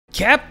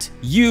kept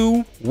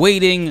you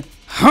waiting,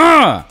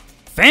 huh?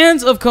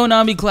 Fans of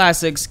Konami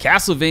classics,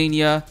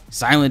 Castlevania,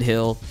 Silent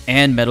Hill,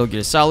 and Metal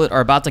Gear Solid are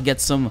about to get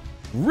some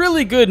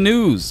really good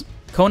news.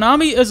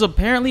 Konami is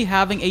apparently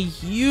having a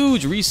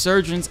huge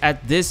resurgence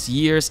at this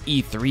year's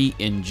E3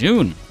 in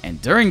June.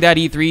 And during that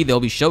E3,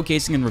 they'll be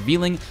showcasing and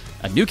revealing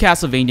a new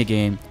Castlevania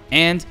game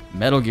and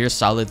Metal Gear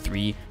Solid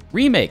 3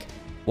 Remake.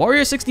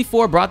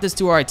 Warrior64 brought this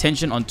to our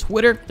attention on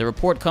Twitter. The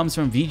report comes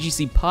from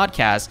VGC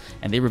Podcast,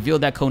 and they revealed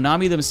that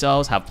Konami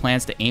themselves have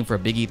plans to aim for a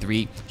big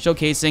E3,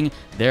 showcasing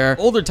their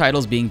older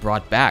titles being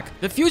brought back.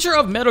 The future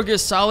of Metal Gear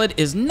Solid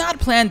is not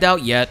planned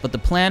out yet, but the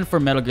plan for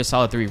Metal Gear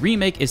Solid 3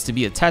 Remake is to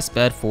be a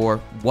testbed for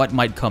what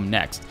might come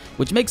next,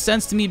 which makes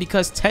sense to me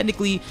because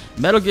technically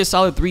Metal Gear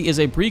Solid 3 is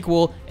a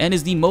prequel and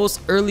is the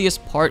most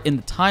earliest part in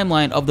the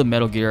timeline of the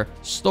Metal Gear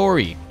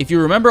story. If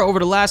you remember, over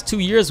the last 2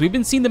 years, we've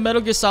been seeing the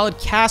Metal Gear Solid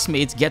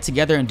castmates get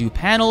together and do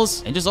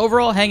panels and just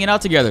overall hanging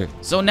out together.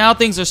 So now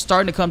things are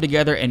starting to come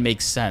together and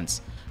make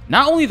sense.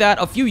 Not only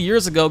that, a few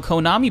years ago,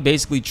 Konami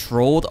basically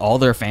trolled all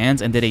their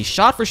fans and did a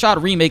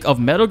shot-for-shot remake of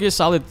Metal Gear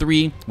Solid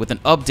 3 with an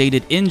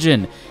updated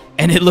engine,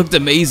 and it looked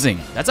amazing.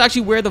 That's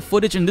actually where the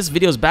footage in this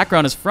video's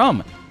background is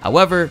from.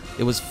 However,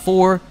 it was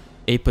for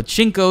a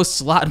pachinko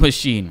slot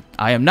machine.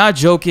 I am not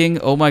joking.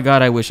 Oh my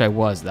god, I wish I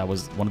was. That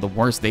was one of the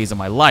worst days of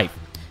my life,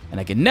 and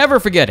I can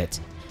never forget it.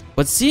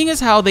 But seeing as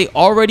how they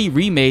already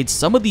remade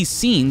some of these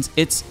scenes,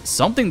 it's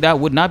something that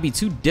would not be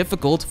too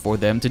difficult for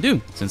them to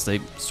do, since they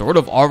sort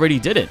of already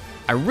did it.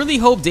 I really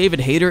hope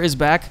David Hayter is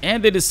back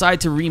and they decide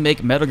to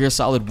remake Metal Gear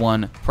Solid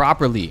 1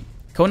 properly.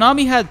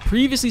 Konami had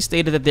previously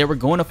stated that they were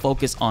going to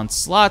focus on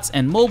slots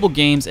and mobile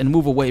games and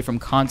move away from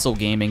console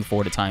gaming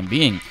for the time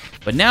being.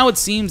 But now it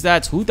seems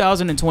that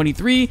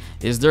 2023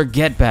 is their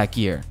get back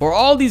year for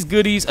all these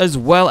goodies, as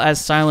well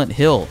as Silent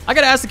Hill. I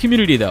gotta ask the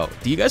community though,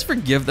 do you guys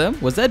forgive them?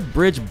 Was that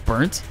bridge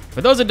burnt?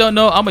 For those that don't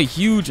know, I'm a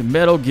huge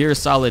Metal Gear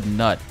Solid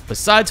nut.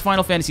 Besides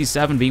Final Fantasy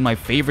VII being my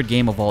favorite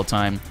game of all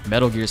time,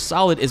 Metal Gear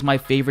Solid is my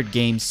favorite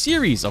game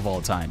series of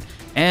all time.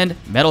 And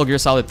Metal Gear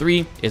Solid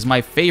 3 is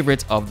my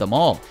favorite of them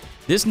all.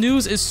 This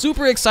news is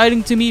super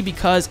exciting to me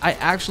because I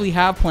actually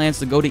have plans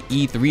to go to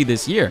E3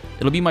 this year.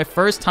 It'll be my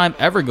first time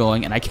ever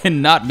going, and I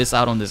cannot miss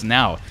out on this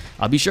now.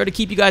 I'll be sure to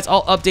keep you guys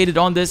all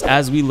updated on this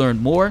as we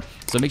learn more.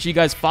 So make sure you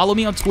guys follow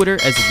me on Twitter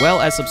as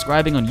well as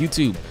subscribing on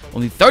YouTube.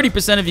 Only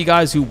 30% of you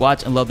guys who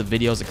watch and love the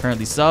videos are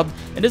currently subbed,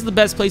 and this is the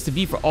best place to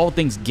be for all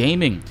things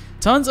gaming.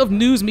 Tons of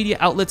news media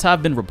outlets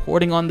have been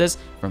reporting on this,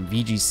 from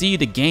VGC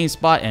to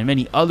GameSpot and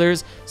many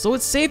others, so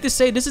it's safe to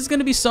say this is going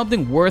to be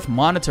something worth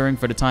monitoring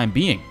for the time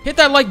being. Hit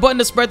that like button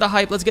to spread the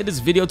hype. Let's get this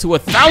video to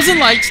 1,000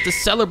 likes to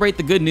celebrate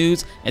the good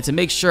news and to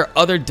make sure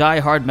other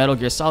die-hard Metal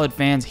Gear Solid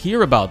fans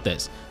hear about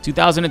this.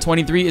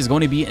 2023 is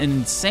going to be an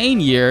insane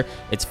year.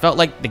 It's felt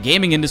like the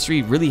gaming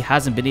industry really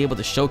hasn't been able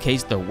to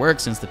showcase their work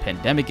since the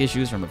pandemic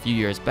issues from a few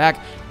years back,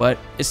 but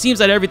it seems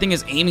that everything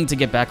is aiming to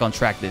get back on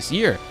track this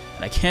year.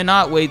 I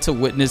cannot wait to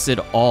witness it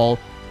all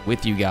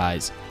with you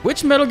guys.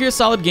 Which Metal Gear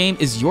Solid game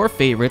is your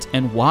favorite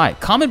and why?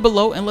 Comment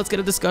below and let's get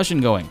a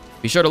discussion going.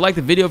 Be sure to like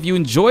the video if you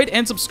enjoyed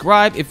and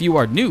subscribe if you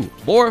are new.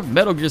 More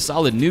Metal Gear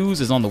Solid news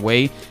is on the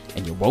way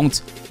and you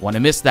won't want to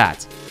miss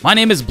that. My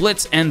name is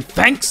BltzZ and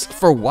thanks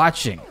for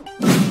watching.